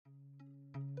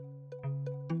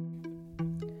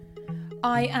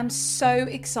I am so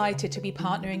excited to be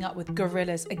partnering up with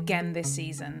Gorillas again this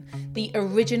season. The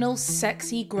original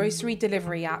sexy grocery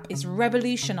delivery app is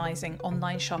revolutionising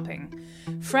online shopping.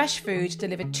 Fresh food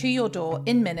delivered to your door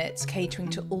in minutes, catering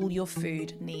to all your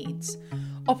food needs.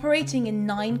 Operating in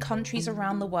 9 countries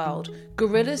around the world,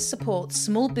 Gorillas supports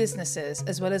small businesses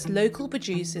as well as local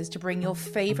producers to bring your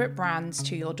favourite brands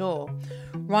to your door.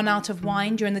 Run out of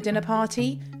wine during the dinner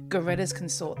party? Gorillas can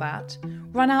sort that.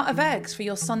 Run out of eggs for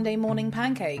your Sunday morning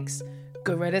pancakes?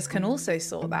 Gorillas can also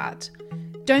sort that.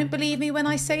 Don't believe me when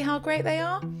I say how great they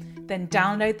are? Then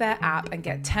download their app and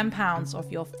get £10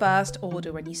 off your first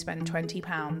order when you spend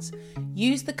 £20.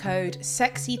 Use the code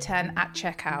SEXY10 at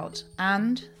checkout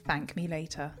and thank me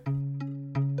later.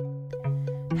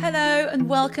 Hello and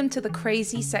welcome to the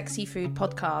Crazy Sexy Food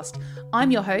Podcast.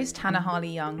 I'm your host, Hannah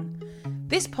Harley-Young.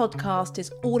 This podcast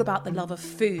is all about the love of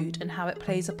food and how it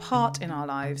plays a part in our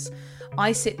lives.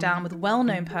 I sit down with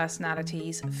well-known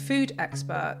personalities, food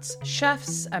experts,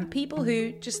 chefs, and people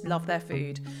who just love their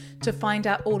food to find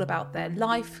out all about their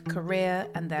life, career,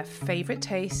 and their favourite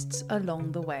tastes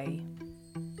along the way.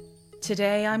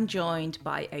 Today I'm joined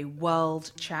by a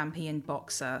world champion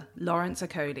boxer, Lawrence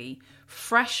Okolie,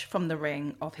 fresh from the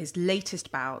ring of his latest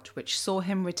bout, which saw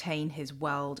him retain his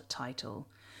world title.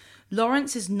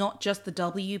 Lawrence is not just the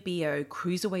WBO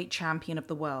cruiserweight champion of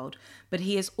the world, but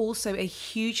he is also a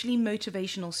hugely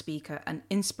motivational speaker and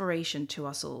inspiration to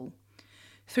us all.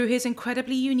 Through his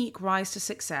incredibly unique rise to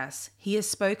success, he has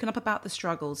spoken up about the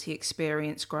struggles he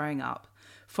experienced growing up,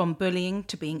 from bullying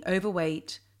to being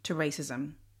overweight to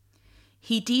racism.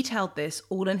 He detailed this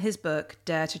all in his book,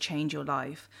 Dare to Change Your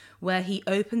Life, where he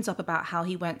opens up about how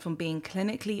he went from being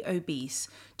clinically obese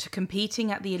to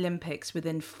competing at the Olympics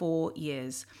within 4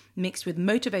 years, mixed with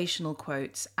motivational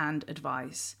quotes and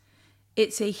advice.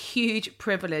 It's a huge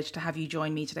privilege to have you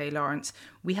join me today, Lawrence.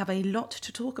 We have a lot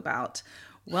to talk about.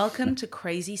 Welcome to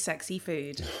Crazy Sexy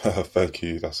Food. Thank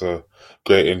you. That's a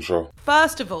great intro.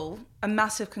 First of all, a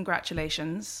massive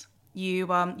congratulations. You've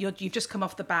just come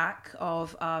off the back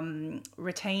of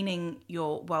retaining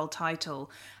your world title.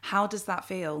 How does that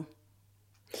feel?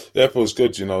 Yeah, it feels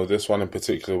good. This one in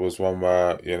particular was one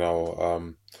where,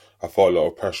 I felt a lot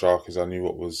of pressure because I knew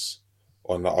what was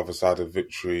on the other side of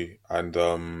victory. And,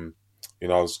 I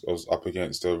was up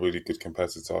against a really good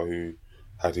competitor who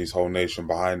had his whole nation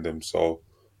behind him. So,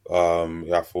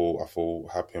 I feel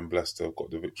happy and blessed to have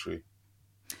got the victory.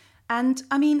 And,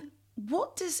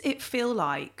 what does it feel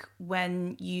like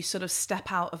when you sort of step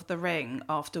out of the ring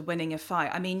after winning a fight?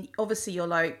 Obviously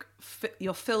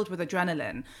you're filled with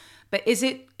adrenaline, but is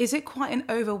it quite an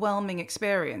overwhelming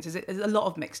experience? Is a lot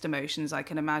of mixed emotions, I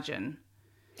can imagine?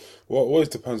 Well, it always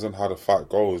depends on how the fight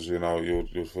goes.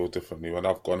 You'll feel differently. When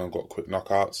I've gone and got quick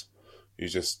knockouts, you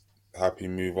just happy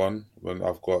move on. When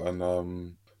I've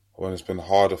gotten when it's been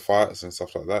harder fights and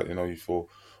stuff like that, you feel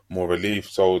more relief.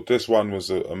 So this one was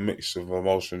a mix of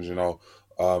emotions. I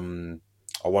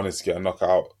wanted to get a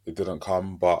knockout. It didn't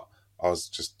come, but I was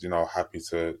just happy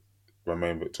to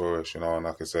remain victorious. And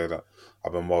I can say that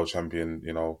I've been world champion.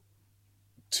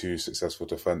 2 successful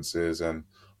defenses, and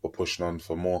we're pushing on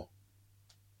for more.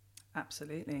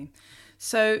 Absolutely.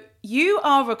 So you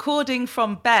are recording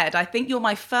from bed. I think you're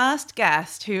my first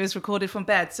guest who has recorded from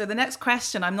bed. So the next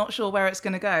question, I'm not sure where it's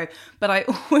going to go, but I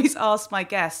always ask my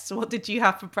guests, what did you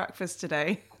have for breakfast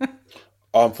today?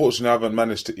 Unfortunately, I haven't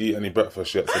managed to eat any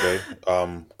breakfast yet today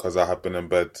because I have been in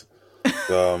bed. Do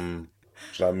you know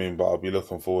what I mean? But I'll be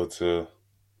looking forward to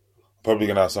probably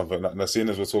going to have something. Now, seeing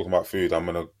as we're talking about food, I'm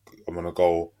gonna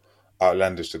go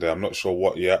outlandish today. I'm not sure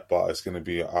what yet, but it's going to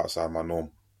be outside my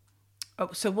norm. Oh,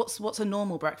 so what's a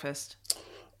normal breakfast?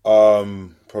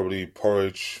 Probably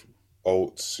porridge,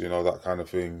 oats, that kind of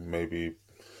thing. Maybe,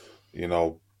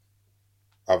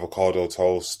 avocado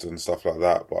toast and stuff like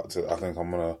that. But I think I'm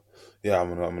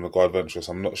gonna go adventurous.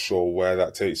 I'm not sure where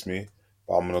that takes me,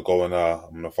 but I'm gonna go and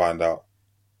I'm gonna find out.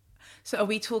 So are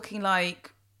we talking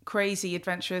like crazy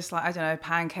adventurous, like I don't know,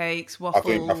 pancakes, waffles?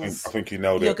 I think you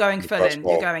nailed it. You're going full in.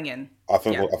 You're going in. I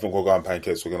think we'll go on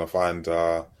pancakes. We're gonna find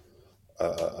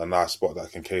a nice spot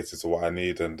that can cater to what I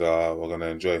need, and we're going to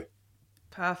enjoy.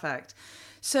 Perfect.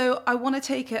 So I want to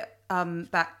take it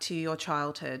back to your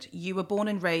childhood. You were born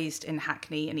and raised in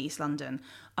Hackney in East London.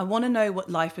 I want to know what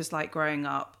life was like growing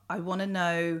up. I want to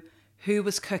know who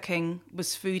was cooking.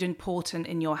 Was food important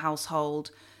in your household?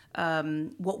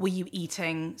 What were you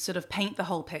eating? Sort of paint the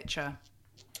whole picture.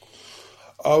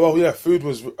 Well, yeah, food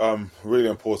was really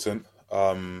important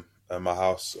in my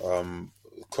house.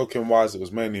 Cooking wise, it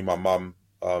was mainly my mum.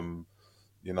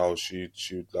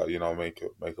 She'd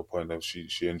make a point of she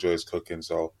enjoys cooking,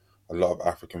 so a lot of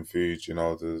African food.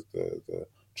 The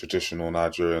traditional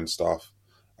Nigerian stuff.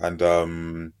 And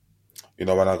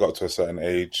when I got to a certain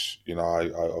age, I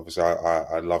obviously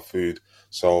I love food,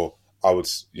 so I would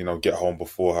get home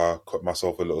before her, cook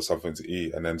myself a little something to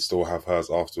eat, and then still have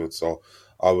hers afterwards. So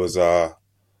I was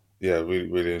really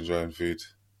really enjoying food.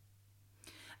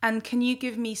 And can you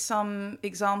give me some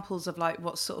examples of like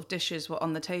what sort of dishes were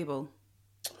on the table?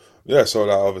 Yeah, so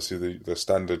like obviously the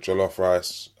standard jollof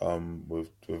rice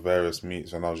with various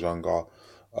meats when I was younger,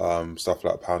 stuff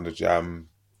like pounded yam,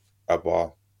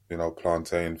 eba,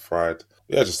 plantain fried.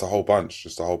 Yeah, just a whole bunch.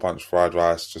 Fried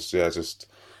rice, just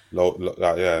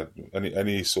like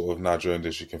any sort of Nigerian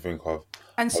dish you can think of.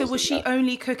 And I so was was in she there.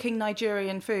 only cooking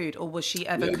Nigerian food, or was she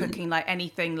ever Yeah, cooking like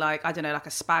anything like, I don't know, like a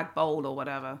spag bowl or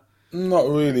whatever? not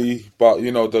really, but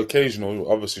the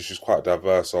occasional. Obviously, she's quite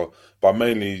diverse. So, but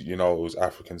mainly, it was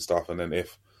African stuff, and then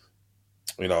if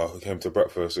it came to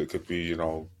breakfast, it could be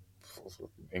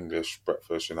English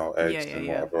breakfast, Yeah, eggs yeah, and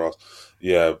yeah. whatever else.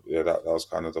 Yeah, yeah, that was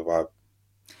kind of the vibe.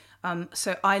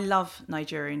 So I love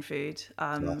Nigerian food.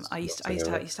 Nice, I love used to I used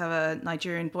hear to it. used to have a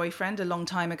Nigerian boyfriend a long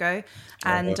time ago,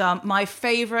 Okay. and my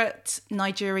favorite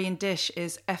Nigerian dish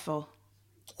is efo.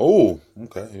 Oh,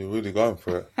 okay, you're really going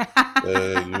for it.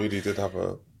 Yeah, you really did have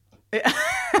a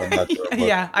Nigerian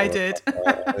Yeah, I boyfriend. did.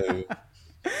 Hey,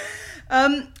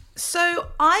 So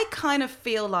I kind of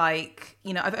feel like,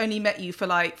 I've only met you for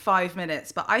like 5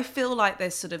 minutes, but I feel like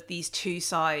there's sort of these two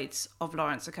sides of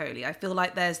Lawrence Okoli. I feel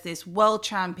like there's this world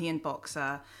champion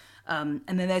boxer, and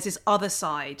then there's this other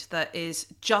side that is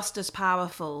just as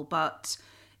powerful, but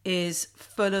is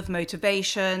full of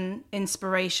motivation,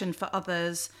 inspiration for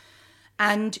others.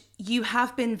 And you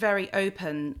have been very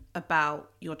open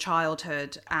about your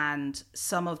childhood and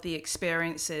some of the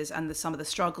experiences and some of the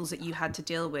struggles that you had to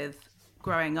deal with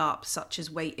growing up, such as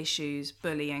weight issues,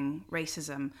 bullying,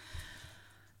 racism.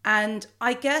 And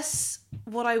I guess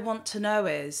what I want to know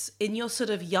is, in your sort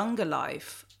of younger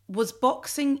life, was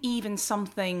boxing even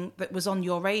something that was on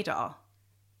your radar?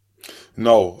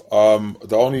 no,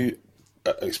 the only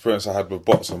experience I had with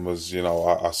boxing was,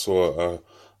 I saw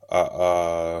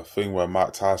a thing where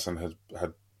Mike Tyson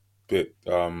had bit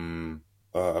Evander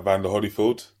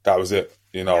Holyfield. That was it,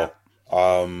 Yeah.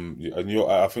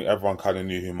 I think everyone kind of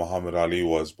knew who Muhammad Ali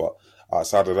was, but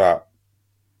outside of that,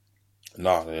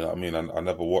 no, you know what I mean. I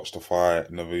never watched a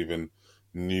fight, never even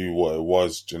knew what it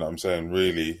was. Do you know what I'm saying?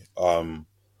 Really.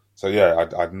 So yeah,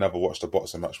 I'd never watched a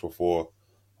boxing match before.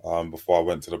 Before I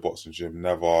went to the boxing gym,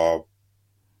 never.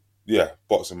 Yeah,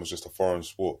 boxing was just a foreign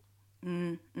sport.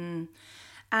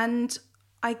 And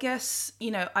I guess,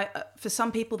 for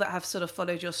some people that have sort of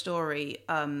followed your story,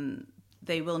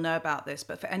 they will know about this.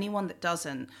 But for anyone that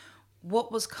doesn't,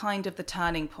 what was kind of the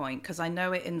turning point? Because I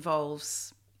know it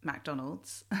involves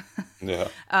McDonald's. Yeah.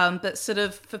 But sort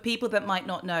of for people that might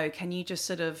not know, can you just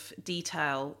sort of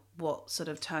detail what sort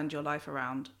of turned your life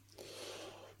around?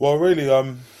 Well, really, I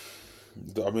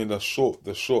mean, the short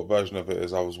version of it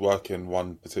is I was working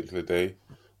one particular day.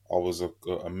 I was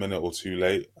a minute or two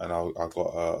late, and I got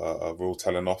a real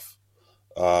telling off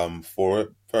for it.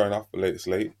 Fair enough, but late is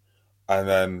late. And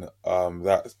then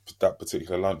that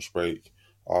particular lunch break,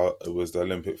 it was the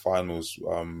Olympic finals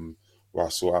where I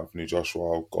saw Anthony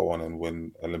Joshua go on and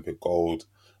win Olympic gold.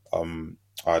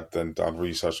 I'd then done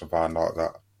research and found out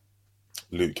that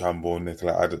Luke Campbell,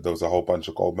 Nicola Addett, there was a whole bunch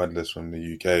of gold medalists from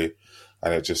the UK,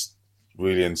 and it just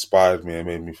really inspired me and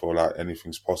made me feel like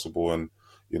anything's possible. And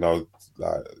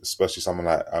like especially someone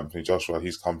like Anthony Joshua,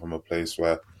 he's come from a place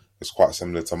where it's quite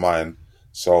similar to mine,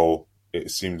 so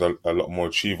it seemed a lot more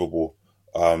achievable.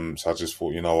 So I just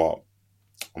thought, you know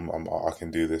what, I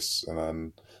can do this, and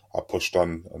then I pushed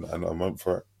on and went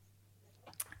for it.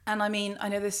 And I mean, I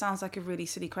know this sounds like a really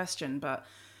silly question, but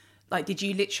like, did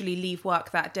you literally leave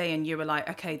work that day and you were like,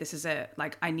 okay, this is it?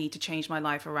 Like, I need to change my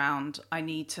life around. I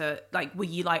need to, like, were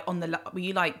you like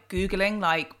Googling,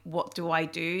 like, what do I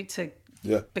do to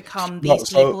Yeah. become No, these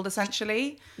so people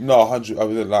essentially? no, 100. I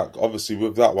mean, like obviously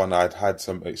with that one, I'd had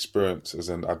some experiences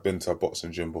and I'd been to a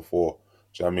boxing gym before.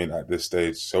 Do you know what I mean? At this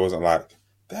stage, so it wasn't like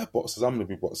they're boxers. I'm gonna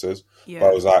be boxers, but it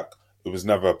Yeah. was like it was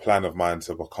never a plan of mine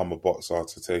to become a boxer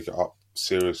to take it up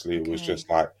seriously. It was Okay. just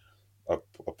like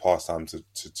a pastime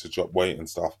to drop weight and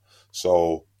stuff.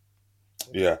 So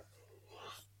yeah,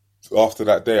 after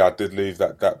that day, I did leave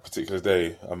that particular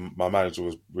day. My manager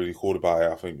was really cool about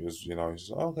it. I think it was, he's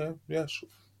like, okay, yeah, sure.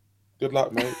 Good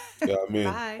luck, mate. Yeah, I mean,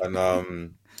 Bye.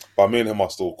 and but me and him are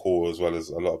still cool as well as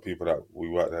a lot of people that we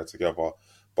work there together.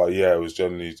 But yeah, it was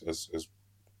generally as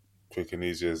quick and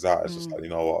easy as that. It's just like, you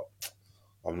know what,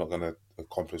 I'm not gonna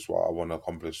accomplish what I want to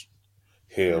accomplish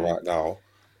here right now,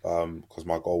 because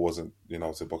my goal wasn't,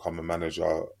 to become a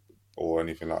manager or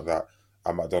anything like that.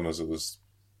 At McDonald's, it was.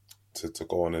 to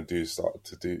go on and do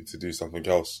something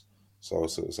else. So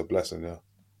it's a blessing, yeah.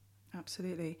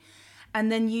 Absolutely.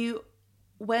 And then you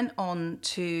went on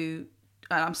to,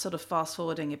 I'm sort of fast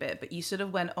forwarding a bit, but you sort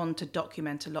of went on to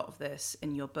document a lot of this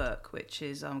in your book, which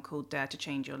is called Dare to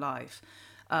Change Your Life,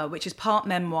 which is part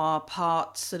memoir,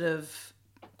 part sort of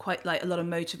quite like a lot of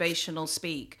motivational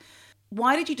speak.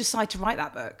 Why did you decide to write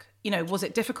that book? Was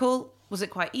it difficult? Was it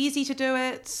quite easy to do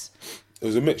it? It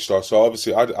was a mixture. So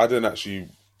obviously, I didn't actually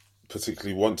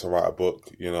particularly want to write a book,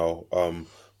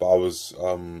 but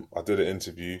I did an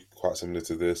interview quite similar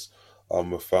to this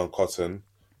with Fern Cotton,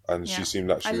 and she seemed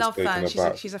like she was taken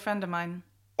aback. She's a friend of mine.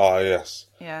 Ah, yes.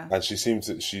 Yeah. And she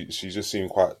just seemed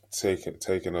quite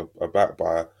taken aback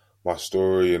by my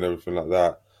story and everything like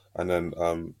that. And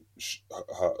then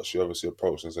she obviously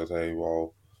approached and said, "Hey,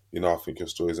 well, I think your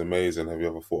story is amazing. Have you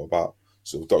ever thought about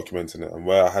sort of documenting it?" And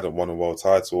where I hadn't won a world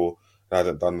title and I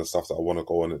hadn't done the stuff that I want to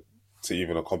go on to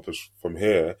even accomplish from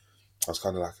here, I was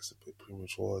kind of like, it's a bit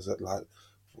premature. Is it like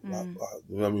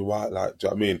why? Like, do you know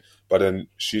what I mean? But then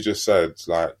she just said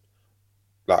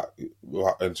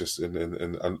and just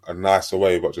in a nicer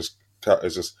way, but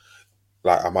it's just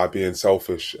like, am I being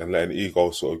selfish and letting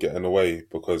ego sort of get in the way?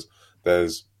 Because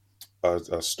there's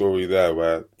a story there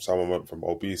where someone went from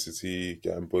obesity,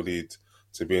 getting bullied,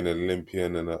 to being an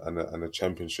Olympian and a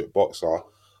championship boxer,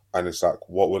 and it's like,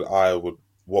 what would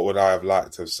I have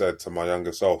liked to have said to my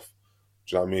younger self?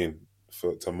 Do you know what I mean?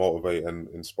 To motivate and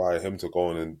inspire him to go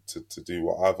on and to do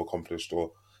what I've accomplished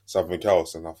or something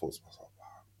else. And I thought to myself,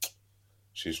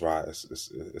 she's right.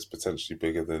 It's potentially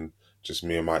bigger than just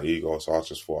me and my ego. So I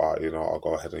just thought, I'll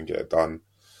go ahead and get it done.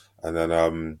 And then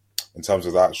in terms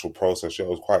of the actual process, it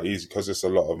was quite easy because it's a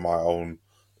lot of my own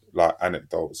like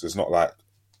anecdotes. It's not like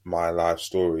my life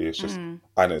story. It's just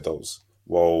anecdotes.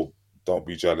 Well, don't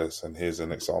be jealous. And here's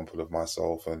an example of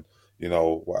myself, and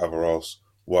whatever else.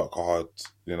 Work hard.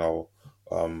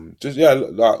 Just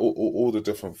like all the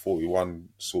different 41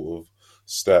 sort of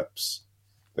steps.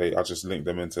 I just linked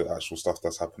them into actual stuff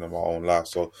that's happened in my own life.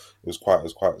 So it was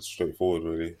quite straightforward,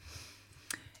 really.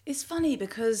 It's funny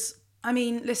because, I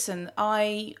mean, listen,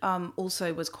 I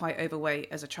also was quite overweight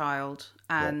as a child,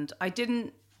 and I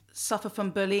didn't suffer from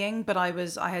bullying, but I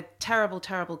had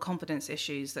terrible confidence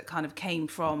issues that kind of came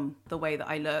from the way that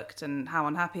I looked and how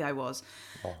unhappy I was.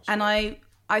 And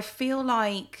I feel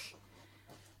like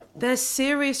there's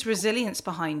serious resilience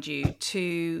behind you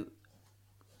to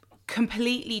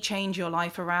completely change your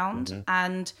life around.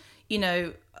 And in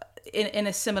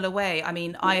a similar way, I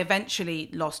mean, I eventually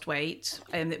lost weight,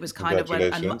 and it was kind of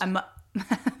when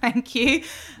thank you,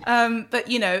 but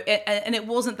and it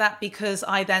wasn't that because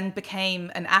I then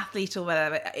became an athlete or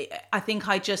whatever. I think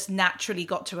I just naturally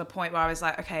got to a point where I was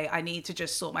like, okay, I need to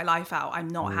just sort my life out. I'm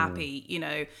not happy,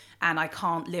 and I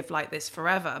can't live like this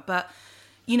forever. But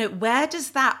where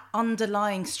does that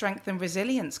underlying strength and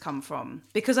resilience come from?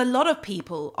 Because a lot of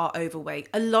people are overweight.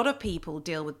 A lot of people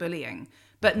deal with bullying,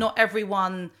 but not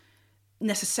everyone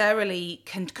necessarily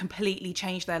can completely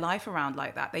change their life around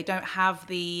like that. They don't have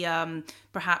the,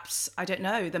 perhaps, I don't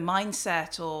know, the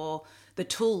mindset or the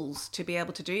tools to be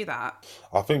able to do that.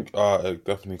 I think it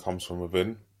definitely comes from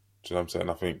within. Do you know what I'm saying?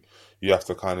 I think you have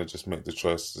to kind of just make the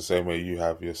choice the same way you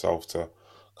have yourself to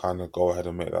kind of go ahead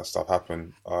and make that stuff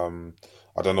happen.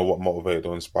 I don't know what motivated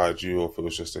or inspired you, or if it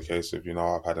was just a case of,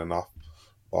 I've had enough,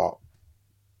 but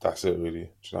that's it really. Do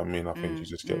you know what I mean? I think you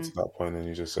just get to that point and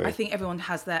you just say... I think everyone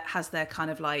has their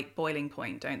kind of like boiling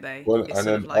point, don't they? Well, and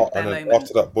then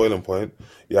after that boiling point,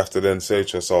 you have to then say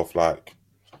to yourself, like,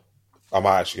 am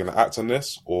I actually going to act on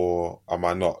this or am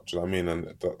I not? Do you know what I mean?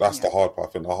 And that's the hard part.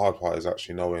 I think the hard part is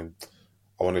actually knowing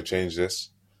I want to change this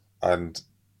and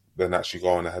then actually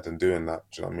going ahead and doing that.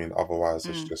 Do you know what I mean? Otherwise,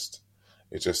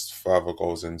 it just further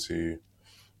goes into,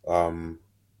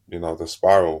 the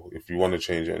spiral. If you want to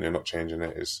change it and you're not changing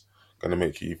it, it's going to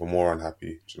make you even more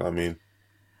unhappy. Do you know what I mean?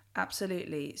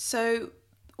 Absolutely. So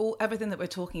everything that we're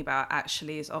talking about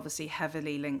actually is obviously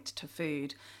heavily linked to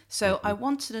food. So I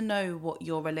wanted to know what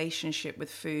your relationship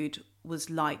with food was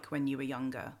like when you were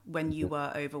younger, when you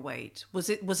were overweight. Was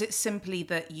it simply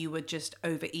that you were just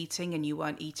overeating and you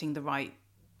weren't eating the right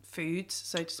foods,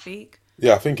 so to speak?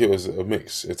 Yeah, I think it was a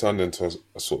mix. It turned into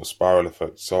a sort of spiral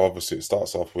effect. So obviously it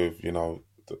starts off with,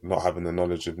 not having the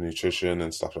knowledge of nutrition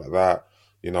and stuff like that,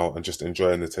 and just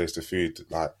enjoying the taste of food.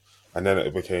 And then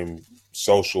it became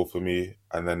social for me.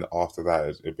 And then after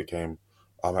that, it became,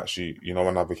 I'm actually,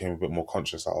 when I became a bit more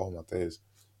conscious, like, oh my days,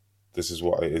 this is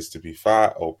what it is to be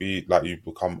fat or be, like, you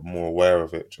become more aware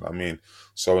of it. Do you know what I mean?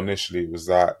 So initially it was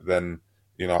that. Then,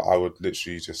 I would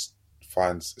literally just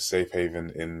find safe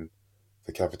haven in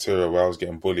the cafeteria where I was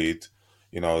getting bullied,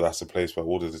 that's a place where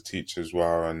all of the teachers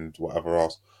were and whatever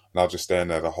else. And I'll just stay in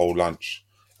there the whole lunch.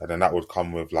 And then that would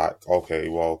come with like, okay,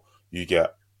 well, you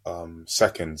get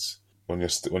seconds when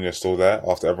you're still there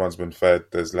after everyone's been fed.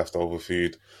 There's leftover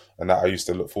food, and that I used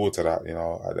to look forward to that.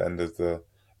 At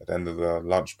the end of the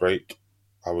lunch break,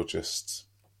 I would just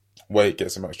wait,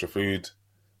 get some extra food,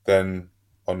 then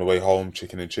on the way home,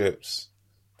 chicken and chips,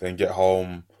 then get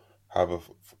home, have a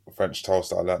French toast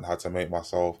that I learned how to make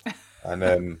myself, and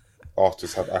then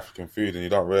afterwards have African food, and you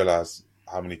don't realize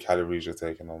how many calories you're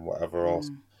taking on whatever else,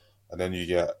 and then you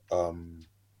get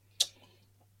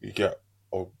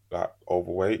like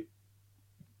overweight,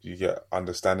 you get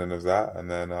understanding of that,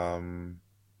 and then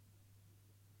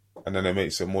it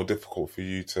makes it more difficult for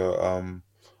you to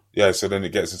so then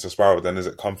it gets into spiral. Then is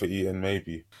it comfort eating?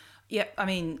 Maybe. Yeah, I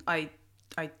mean, I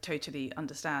totally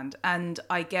understand, and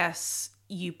I guess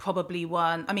you probably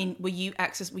weren't. I mean, were you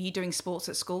doing sports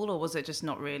at school, or was it just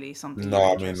not really something?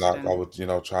 No, I mean, like I would,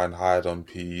 try and hide on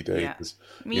PE day. Yeah, 'Cause,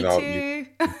 me too.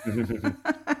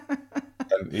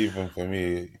 And even for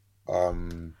me, I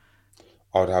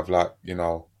would have like,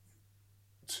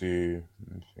 to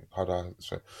how do I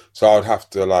say? So I would have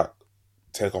to like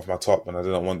take off my top, and I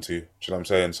didn't want to. Do you know what I'm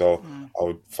saying? So I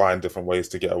would find different ways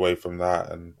to get away from that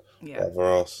and whatever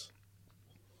else.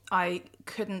 I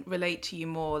couldn't relate to you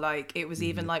more. Like it was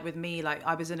even like with me, like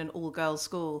I was in an all-girls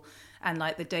school, and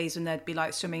like the days when there'd be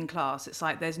like swimming class, it's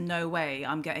like there's no way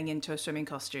I'm getting into a swimming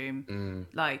costume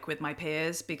like with my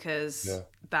peers, because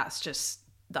that's just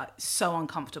like so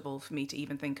uncomfortable for me to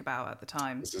even think about at the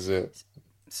time. This is it.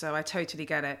 So I totally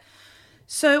get it.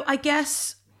 So I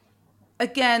guess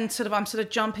again, I'm sort of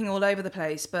jumping all over the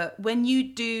place, but when you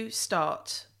do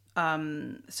start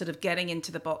sort of getting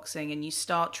into the boxing and you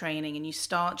start training and you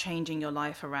start changing your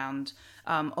life around,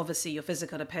 obviously your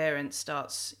physical appearance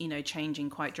starts, changing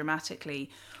quite dramatically.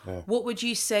 Yeah. What would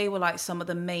you say were like some of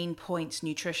the main points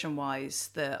nutrition wise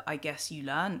that I guess you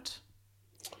learned?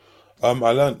 I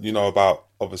learned, about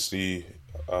obviously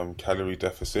calorie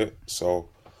deficit. So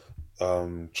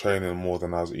training more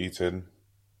than I was eating.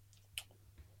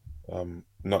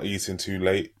 Not eating too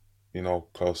late,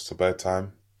 close to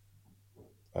bedtime.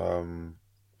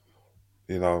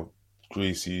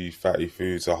 Greasy, fatty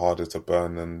foods are harder to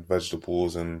burn than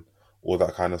vegetables and all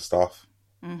that kind of stuff.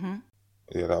 Mm-hmm.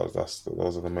 Yeah, those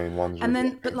are the main ones. And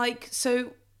then, but like,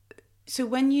 so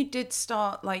when you did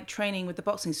start like training with the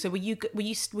boxing, so were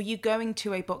you going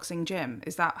to a boxing gym?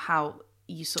 Is that how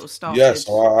you sort of started? Yeah,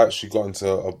 so I actually got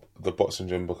into the boxing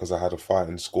gym because I had a fight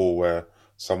in school where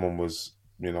someone was,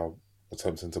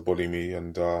 attempting to bully me,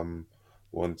 and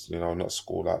once, not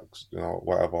school, like,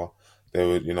 whatever. They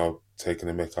were, taking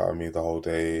the mick out of me the whole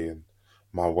day and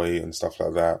my weight and stuff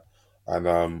like that.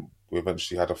 And we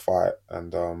eventually had a fight,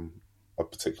 and a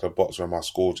particular boxer in my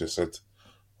school just said,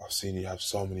 "I've seen you have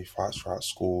so many fights throughout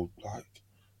school, like,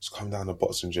 just come down to the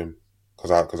boxing gym,"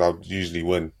 because I usually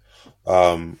win.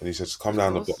 And he said, "Just come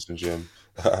down to the boxing gym."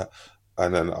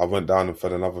 And then I went down and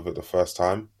fell in love with it the first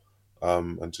time,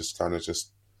 and just kind of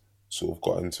just sort of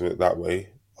got into it that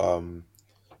way.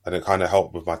 And it kind of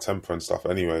helped with my temper and stuff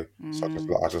anyway. So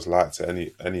I just liked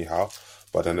it anyhow.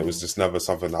 But then it was just never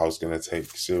something that I was going to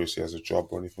take seriously as a job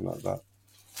or anything like that.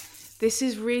 This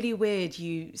is really weird,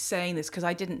 you saying this, because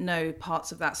I didn't know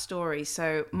parts of that story.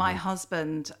 So my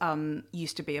husband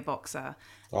used to be a boxer.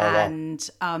 And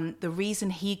the reason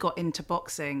he got into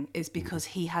boxing is because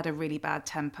he had a really bad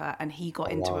temper and he got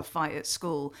into a fight at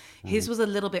school. His was a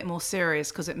little bit more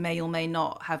serious because it may or may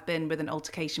not have been with an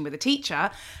altercation with a teacher.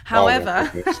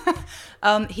 However,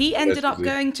 he ended up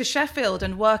going to Sheffield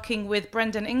and working with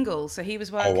Brendan Ingalls. So he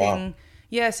was working,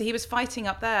 so he was fighting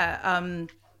up there.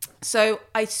 So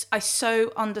I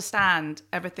so understand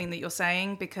everything that you're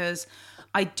saying, because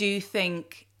I do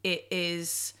think it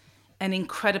is an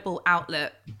incredible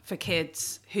outlet for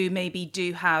kids who maybe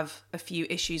do have a few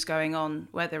issues going on,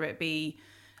 whether it be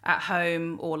at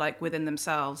home or like within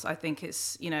themselves. I think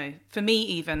it's, for me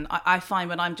even, I find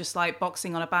when I'm just like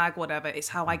boxing on a bag, whatever, it's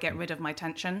how I get rid of my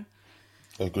tension.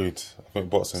 Agreed. I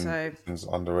think boxing is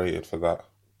underrated for that.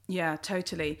 Yeah,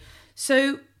 totally.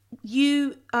 So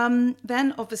you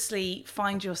then obviously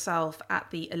find yourself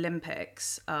at the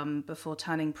Olympics before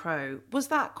turning pro. Was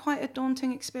that quite a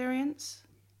daunting experience?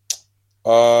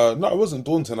 No, it wasn't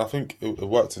daunting. I think it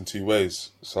worked in two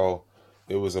ways. So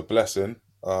it was a blessing,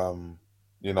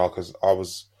 because I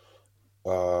was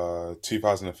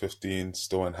 2015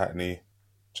 still in Hackney,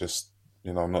 just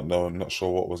not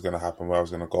sure what was going to happen, where I was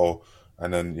going to go,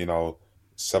 and then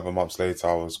 7 months later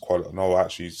I was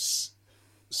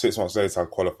 6 months later I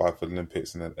qualified for the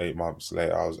Olympics, and then 8 months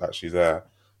later I was actually there.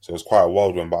 So it was quite a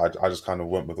whirlwind, but I just kind of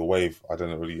went with the wave. I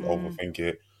didn't really overthink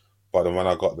it. But then when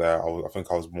I got there, I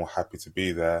think I was more happy to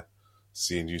be there,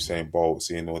 seeing Usain Bolt,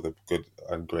 seeing all the good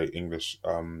and great English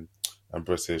and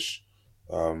British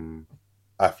um,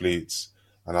 athletes,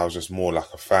 and I was just more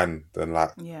like a fan than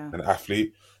like Yeah. an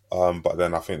athlete. But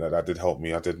then I think that did help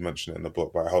me. I did mention it in the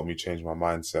book, but it helped me change my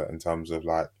mindset in terms of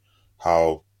like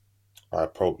how I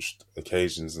approached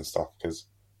occasions and stuff. Because,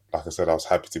 like I said, I was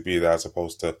happy to be there as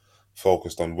opposed to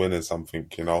focused on winning something,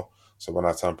 you know. So when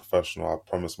I turned professional, I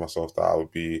promised myself that I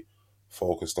would be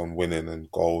focused on winning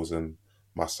and goals and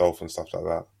myself and stuff like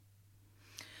that.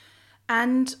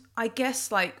 And I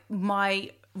guess like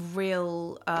my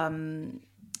real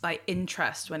like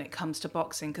interest when it comes to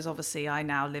boxing, because obviously I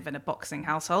now live in a boxing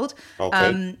household,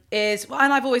 Okay. is, well,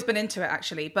 and I've always been into it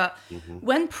actually, but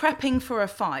when prepping for a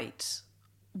fight,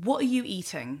 what are you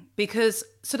eating? Because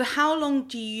sort of how long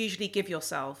do you usually give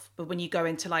yourself when you go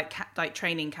into like like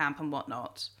training camp and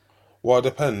whatnot? Well, it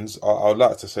depends. I would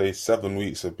like to say 7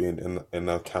 weeks of being in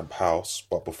a camp house,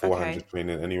 but beforehand you're Okay.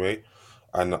 training anyway.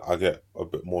 And I get a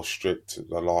bit more strict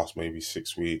the last maybe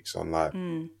 6 weeks on like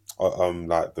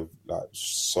the like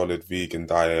solid vegan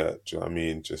diet. Do you know what I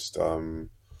mean? Just getting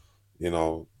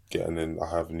in. I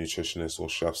have nutritionists or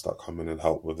chefs that come in and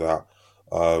help with that.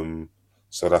 Um,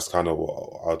 so that's kind of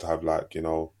what I'd have, like,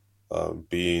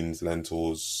 beans,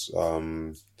 lentils,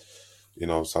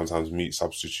 sometimes meat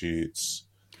substitutes,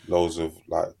 loads of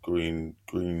like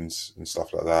greens and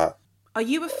stuff like that. Are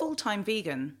you a full-time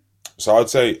vegan? So I'd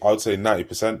say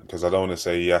 90% because I don't want to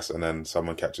say yes and then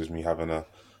someone catches me having an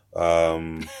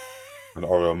Oreo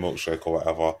milkshake or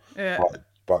whatever. Yeah.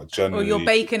 But Or your generally,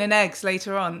 bacon and eggs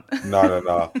later on?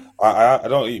 no. I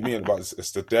don't eat meat, but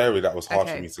it's the dairy that was hard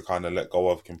for me Okay. to kind of let go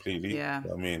of completely. You Yeah.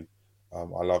 know what I mean,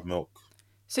 I love milk.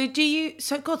 So do you?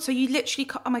 So God, so you literally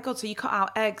cut? Oh my God! So you cut out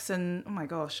eggs and, oh my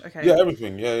gosh. Yeah, Okay,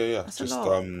 everything. Yeah. that's a Just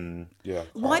lot. yeah.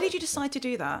 Why did you decide to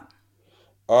do that?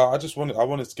 I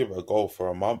wanted to give it a go for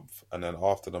a month, and then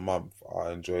after the month,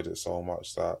 I enjoyed it so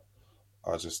much that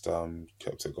I just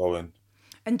kept it going.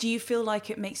 And do you feel like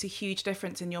it makes a huge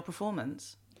difference in your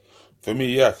performance? For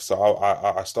me, yeah. So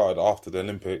I started after the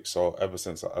Olympics, so ever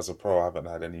since as a pro, I haven't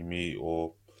had any meat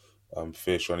or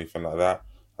fish or anything like that,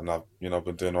 and I've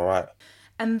been doing all right.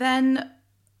 And then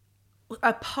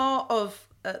a part of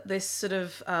this sort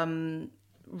of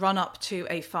run up to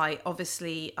a fight,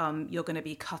 obviously, you're going to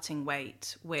be cutting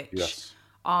weight, which Yes.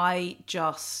 I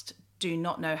just do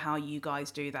not know how you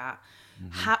guys do that.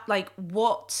 Hmm.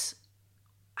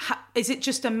 Is it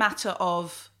just a matter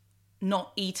of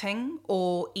not eating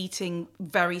or eating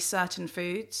very certain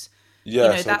foods? You Yeah.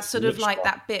 know, So that's it's a sort of like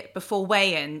mixture. that bit before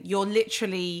weigh-in. You're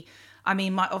literally, I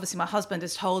mean, obviously my husband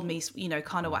has told me,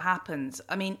 kind of what happens.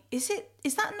 I mean, is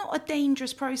that not a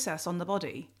dangerous process on the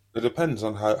body? It depends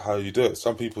on how you do it.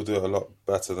 Some people do it a lot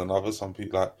better than others. Some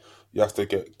people, like, you have to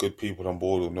get good people on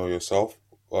board or know yourself.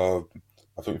 Uh,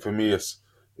 I think for me,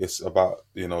 it's about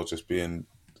just being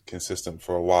consistent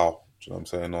for a while. Do you know what I'm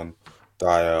saying? On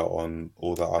diet, on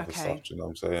all that other stuff. Okay. Do you know what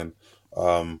I'm saying?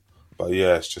 Um, but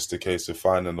yeah, it's just a case of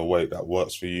finding the weight that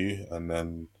works for you and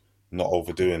then not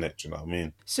overdoing it. Do you know what I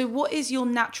mean? So what is your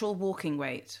natural walking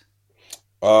weight?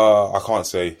 I can't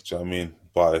say. Do you know what I mean?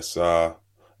 But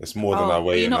it's more than I Oh, are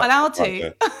weigh you in. not That's allowed what I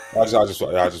to?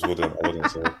 say. I just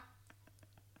wouldn't say.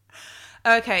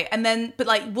 Okay, and then, but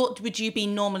like, what would you be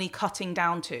normally cutting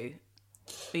down to?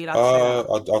 Are you allowed to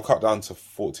say that? I'll cut down to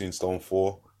 14 stone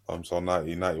 4. So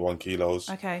 91 kilos.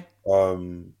 Okay.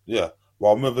 Yeah.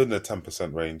 Well, I'm within the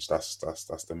 10% range. That's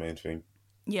the main thing.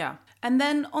 Yeah. And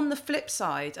then on the flip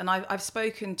side, and I've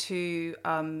spoken to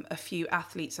a few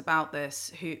athletes about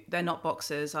this who they're not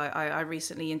boxers. I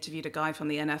recently interviewed a guy from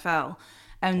the NFL,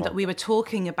 and we Okay. were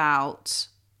talking about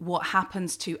what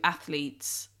happens to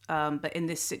athletes. But in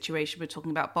this situation, we're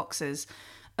talking about boxers,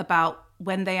 about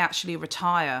when they actually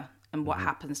retire and what Hmm.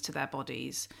 happens to their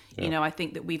bodies. Yeah. I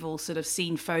think that we've all sort of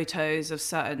seen photos of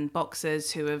certain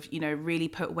boxers who have, really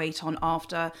put weight on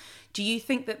after. Do you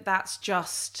think that that's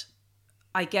just,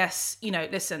 I guess,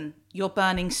 listen, you're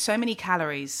burning so many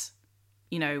calories,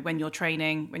 when you're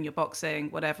training, when you're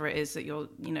boxing, whatever it is that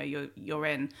you're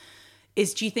in.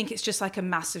 Do you think it's just like a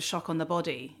massive shock on the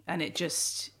body and it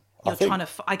just, I you're trying think,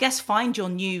 to, I guess, find your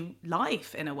new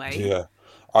life in a way? yeah.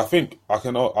 I think I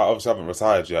obviously haven't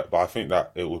retired yet, but I think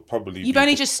that it would probably You've be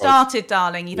only just because, started,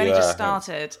 darling. You've only just yeah.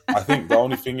 started. I think the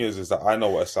only thing is that I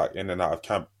know what it's like in and out of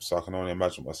camp, so I can only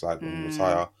imagine what it's like when you Mm,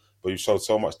 retire. But you've showed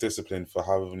so much discipline for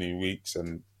however many weeks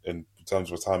and in terms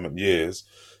of retirement years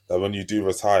that when you do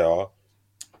retire,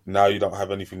 now you don't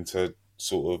have anything to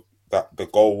sort of that the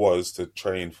goal was to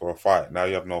train for a fight. Now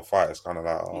you have no fight. It's kind of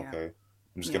like, oh, yeah, okay,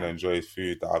 I'm just gonna yeah, enjoy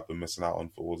food that I've been missing out on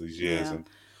for all these years yeah. and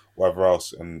whatever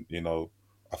else. And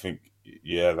I think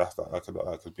yeah,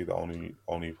 that could be the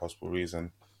only possible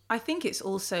reason. I think it's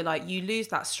also like you lose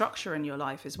that structure in your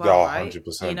life as well, Yeah, right?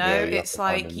 You 100%. Yeah, know, you have it's to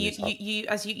kind like of use that. you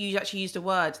as you actually used a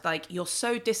word, like you're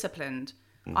so disciplined.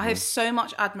 I have Hmm. so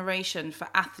much admiration for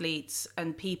athletes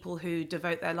and people who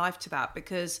devote their life to that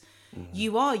because Hmm.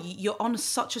 you're on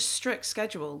such a strict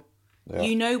schedule. Yeah,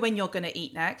 You know when you're going to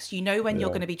eat next. You know when you're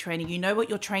yeah. going to be training. You know what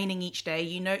you're training each day.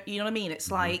 You know what I mean? It's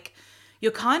Hmm. like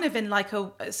you're kind of in like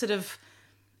a sort of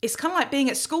it's kind of like being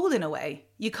at school in a way.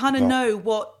 You kind of No, know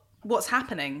what's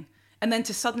happening, and then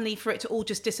to suddenly for it to all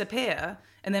just disappear,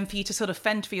 and then for you to sort of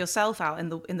fend for yourself out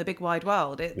in the big wide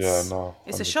world. yeah, no,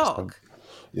 It's a 100%. shock.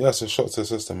 Yeah, it's a shock to the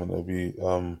system,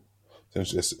 and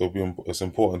it's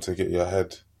important to get your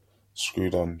head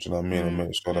screwed on. Do you know what I mean? And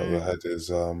make sure that your head is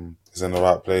in the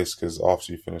right place, because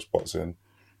after you finish boxing,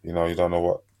 you don't know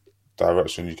what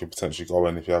direction you could potentially go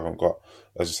in if you haven't got,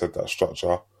 as you said, that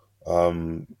structure.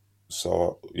 Um,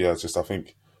 so yeah, just I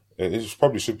think it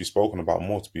probably should be spoken about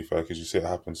more, to be fair, because you see it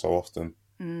happen so often.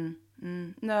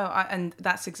 No, and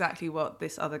that's exactly what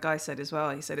this other guy said as well.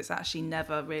 He said it's actually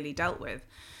never really dealt with.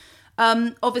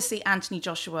 Obviously, Anthony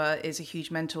Joshua is a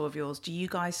huge mentor of yours. Do you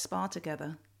guys spar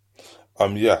together?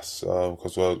 Yes,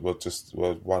 because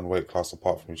we're one weight class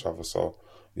apart from each other, so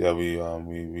yeah, we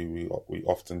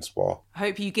often spar. I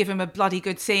hope you give him a bloody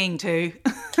good seeing too.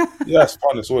 Yeah, it's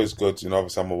fun. It's always good.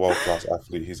 Obviously I'm a world class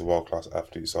athlete. He's a world class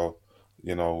athlete, so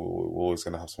we're always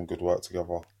gonna have some good work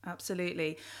together.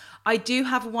 Absolutely. I do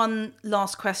have one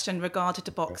last question regarding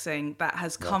to Okay. boxing that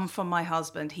has Yeah. come from my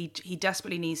husband. He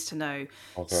desperately needs to know.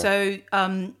 Okay. So,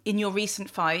 in your recent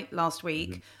fight last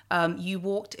Hmm. week, you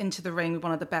walked into the ring with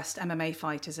one of the best MMA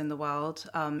fighters in the world,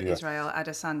 Israel Yes.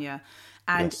 Adesanya,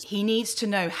 and Yes. he needs to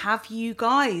know: have you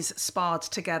guys sparred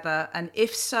together? And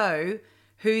if so,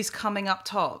 who's coming up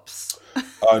tops?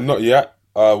 Not yet.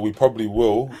 We probably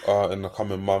will in the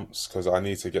coming months, because I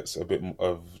need to get a bit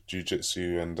of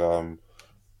jujitsu and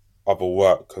other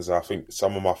work, because I think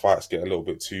some of my fights get a little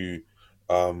bit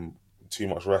um, too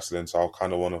much wrestling. So I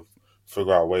kind of want to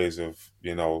figure out ways of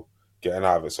getting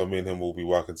out of it. So me and him will be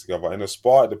working together. In a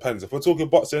spar, it depends. If we're talking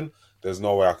boxing, there's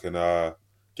no way I can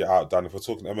get outdone. If we're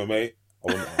talking MMA, I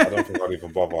wouldn't. I don't think I'd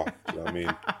even bother. Do you know what I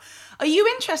mean? Are you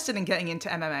interested in getting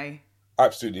into MMA?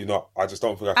 Absolutely not. I just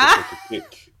don't think I could take a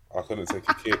kick. I couldn't take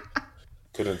a kick.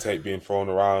 Couldn't take being thrown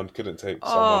around. Couldn't take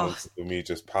someone on Oh, top of me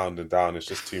just pounding down. It's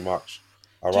just too much.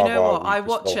 I do you know rather what? we I just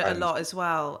watch go it a hands. lot as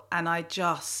well, and I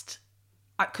just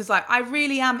because like I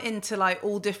really am into like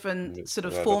all different sort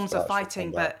of Yeah, forms of the actual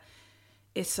fighting, combat. but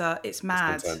it's It's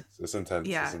mad. intense. It's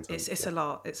intense. It's Yeah, intense. it's Yeah. a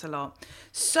lot. It's a lot.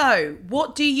 So,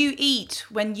 what do you eat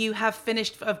when you have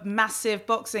finished a massive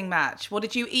boxing match? What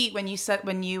did you eat when you said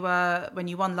when you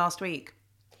won last week?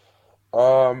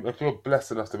 If you're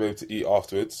blessed enough to be able to eat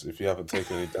afterwards, if you haven't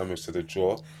taken any damage to the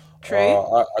jaw, True.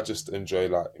 I just enjoy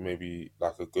like maybe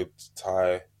like a good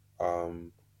Thai,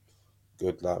 um,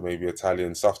 good like maybe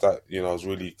Italian stuff that is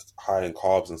really high in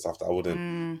carbs and stuff that I wouldn't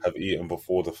have eaten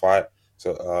before the fight.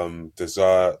 So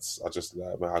desserts, I just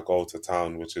like when I go to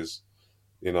town, which is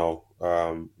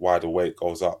why the weight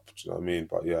goes up. Do you know what I mean?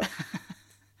 But yeah,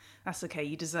 That's okay.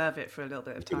 You deserve it for a little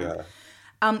bit of time. yeah.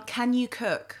 Can you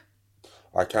cook?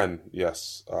 I can,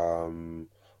 yes.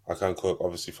 I can cook.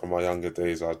 Obviously, from my younger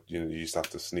days, I used to have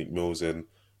to sneak meals in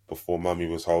before mummy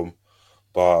was home.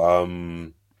 But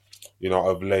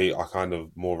of late, I kind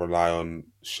of more rely on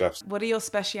chefs. What are your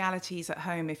specialities at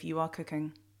home if you are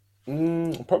cooking?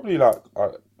 Probably like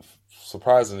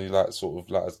surprisingly, like sort of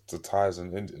like the Thais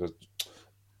and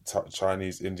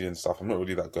Chinese, Indian stuff. I'm not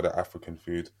really that good at African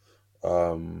food.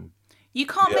 Um, You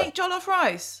can't yeah, make jollof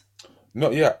rice.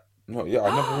 not yet, not yet. I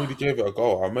never really gave it a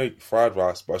go. I make fried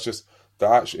rice, but it's just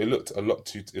that actually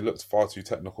it looked far too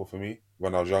technical for me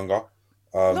when I was younger.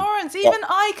 Um, Lawrence, but even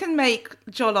I can make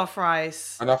jollof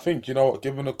rice. and I think what,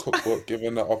 given a cookbook,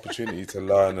 given the opportunity to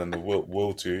learn and the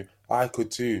will to, I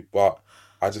could too. But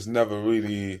I just I never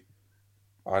really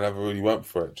went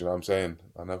for it. Do you know what I'm saying?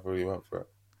 I never really went for it.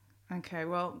 Okay,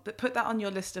 well, put that on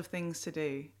your list of things to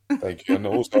do. Thank you. And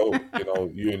also,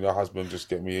 you and your husband just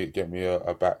get me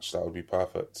a batch. That would be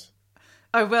perfect.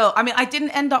 I will. I mean, I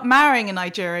didn't end up marrying a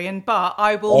Nigerian, but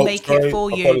I will Oh, make it sorry.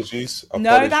 for you. Apologies.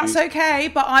 No, that's Apologies. okay,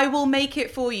 but I will make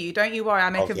it for you. Don't you worry. I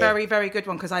make a Okay. very, very good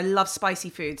one because I love spicy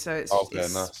food, so Okay.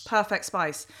 it's Nice. perfect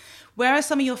spice. Where are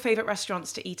some of your favorite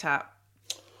restaurants to eat at?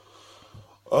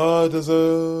 There's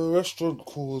a restaurant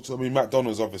called, I mean,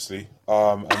 McDonald's, obviously.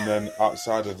 And then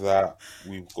outside of that,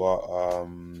 we've got,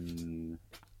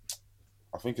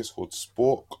 I think it's called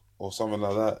Spork or something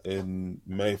like that in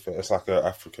Mayfair. It's like a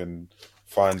African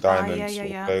fine Ah, dining yeah, yeah,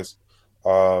 sort of yeah. place.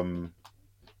 Um,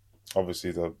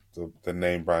 Obviously the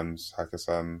name brands,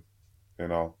 Hakkasan. you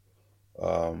know.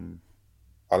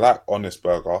 I like Honest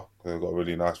Burger because they've got a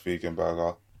really nice vegan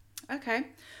burger. Okay.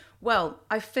 Well,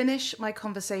 I finish my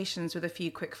conversations with a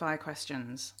few quickfire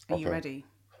questions. Are you Okay. ready?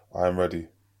 I am ready.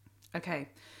 Okay.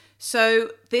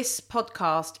 So this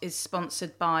podcast is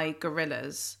sponsored by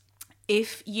Gorillas.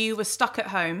 If you were stuck at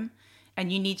home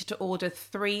and you needed to order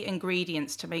 3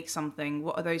 ingredients to make something,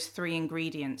 what are those 3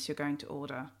 ingredients you're going to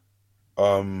order?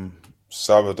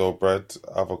 Sourdough bread,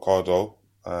 avocado,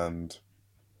 and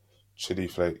chili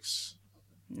flakes.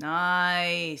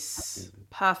 Nice.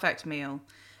 Perfect meal.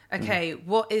 Okay,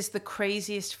 what is the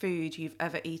craziest food you've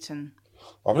ever eaten?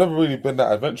 I've never really been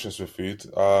that adventurous with food.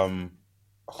 I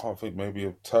can't think, maybe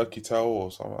a turkey tail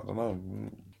or something. I don't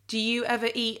know. Do you ever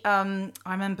eat, I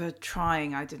remember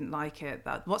trying, I didn't like it.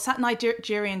 What's that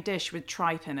Nigerian dish with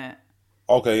tripe in it?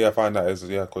 Okay, yeah, fine. That is,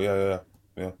 yeah, cool. Yeah.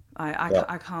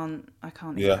 I can't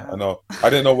eat Yeah, that. I know. I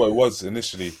didn't know what it was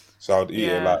initially, so I'd eat it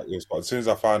Yeah. like this. But as soon as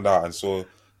I found out and saw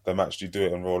them actually do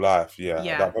it in real life, yeah,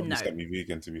 Yeah, that probably no. sent me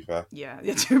vegan. To be fair. Yeah,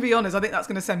 to be honest, I think that's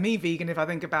going to send me vegan if I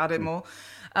think about it more.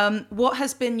 What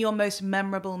has been your most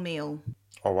memorable meal?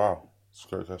 Oh wow, that's a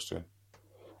great question.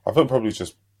 I think probably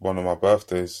just one of my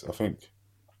birthdays. I think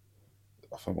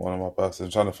one of my birthdays.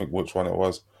 I'm trying to think which one it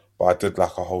was, but I did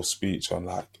like a whole speech on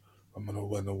like I'm gonna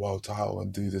win the world title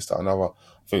and do this, that, and other.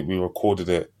 I think we recorded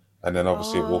it, and then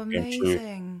obviously it Oh, all came true.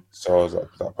 amazing. So I was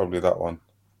like, probably that one.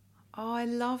 Oh, I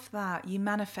love that. You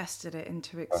manifested it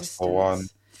into That's the one.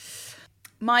 existence.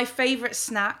 My favourite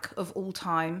snack of all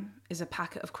time is a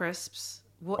packet of crisps.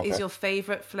 What is Okay. your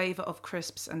favourite flavour of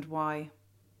crisps and why?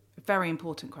 Very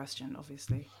important question,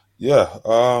 obviously. Yeah.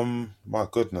 My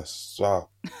goodness. Wow.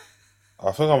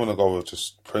 I think I'm gonna go with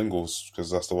just Pringles because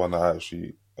that's the one that I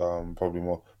actually probably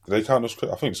more. Do they count as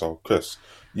crisps? I think so. Crisps.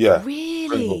 Yeah.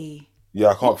 Pringles. Really? Yeah.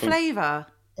 I can't What think. flavour?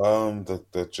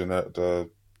 The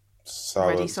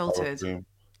Ready sour salted. cream.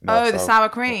 No Oh, the sour. sour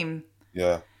cream.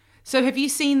 Yeah. So have you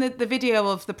seen the video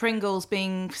of the Pringles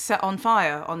being set on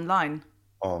fire online?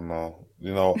 Oh no.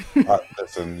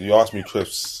 Listen. You asked me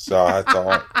crisps, so I had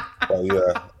to. But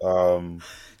yeah.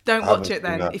 Don't I watch haven't it seen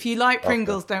then. that. If you like Okay.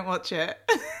 Pringles, don't watch it.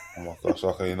 Oh my gosh.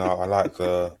 Okay. I like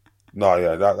the. No.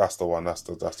 Yeah. That's the one. That's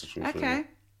the truth. Really. Okay.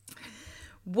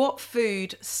 What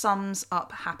food sums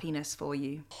up happiness for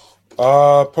you?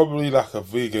 Probably like a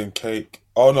vegan cake.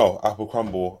 Oh no, apple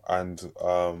crumble and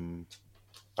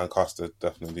custard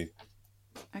definitely.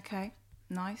 Okay,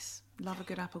 nice. Love a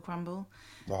good apple crumble.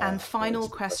 Oh, And final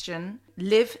question,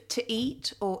 live to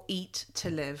eat or eat to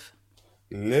live?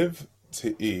 live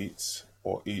to eat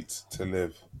or eat to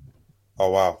live?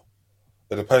 Oh wow,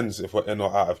 it depends if we're in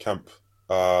or out of camp.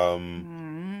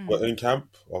 We're in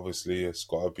camp, obviously it's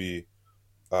got to be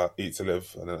eat to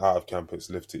live, and then out of camp it's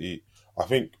live to eat. I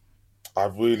think I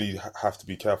really have to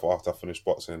be careful after I finish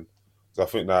boxing, because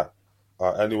I think that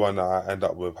anyone that I end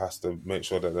up with has to make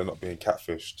sure that they're not being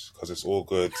catfished, because it's all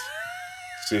good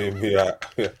seeing me at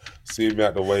seeing me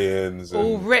at the weigh-ins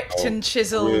All and ripped and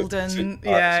chiseled and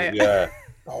yeah. yeah.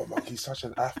 Oh man, he's such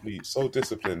an athlete, so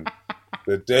disciplined.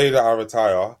 The day that I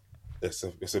retire, it's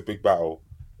a big battle.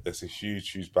 It's a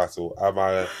huge battle. Am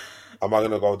I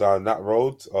gonna go down that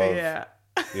road of Yeah.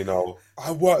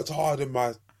 I worked hard in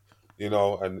my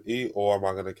and eat, or am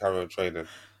I gonna carry on training?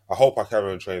 I hope I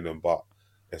carry on training, but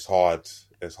it's hard.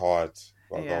 It's hard.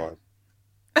 But Yeah. go on.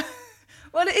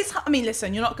 Well, it is. I mean,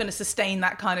 listen, you're not going to sustain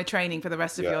that kind of training for the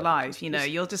rest of Yeah. your life.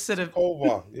 You'll just sort of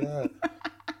Over. Yeah.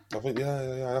 I think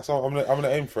yeah. That's all, I'm gonna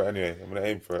aim for it anyway. I'm gonna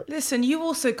aim for it. listen. You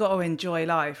also got to enjoy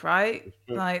life, right?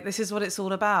 true. Like this is what it's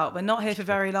all about. We're not here for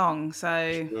very long, so.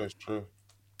 Yeah, it's true.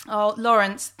 Oh,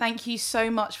 Lawrence, thank you so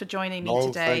much for joining me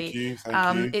today.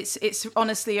 Thank you. It's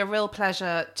honestly a real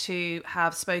pleasure to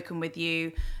have spoken with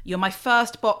you. You're my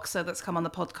first boxer that's come on the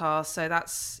podcast, so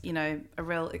that's, a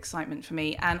real excitement for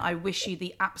me. And I wish you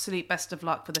the absolute best of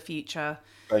luck for the future.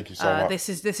 Thank you so much. This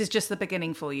is just the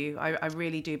beginning for you. I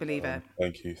really do believe it.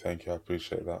 Thank you. I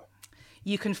appreciate that.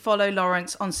 You can follow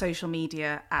Lawrence on social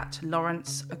media at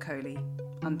Lawrence Okoli.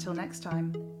 Until next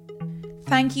time.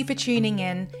 Thank you for tuning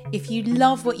in. If you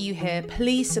love what you hear,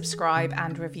 please subscribe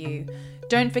and review.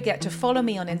 Don't forget to follow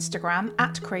me on Instagram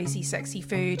at Crazy Sexy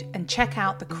Food and check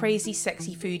out the Crazy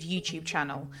Sexy Food YouTube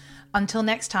channel. Until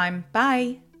next time,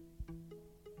 bye.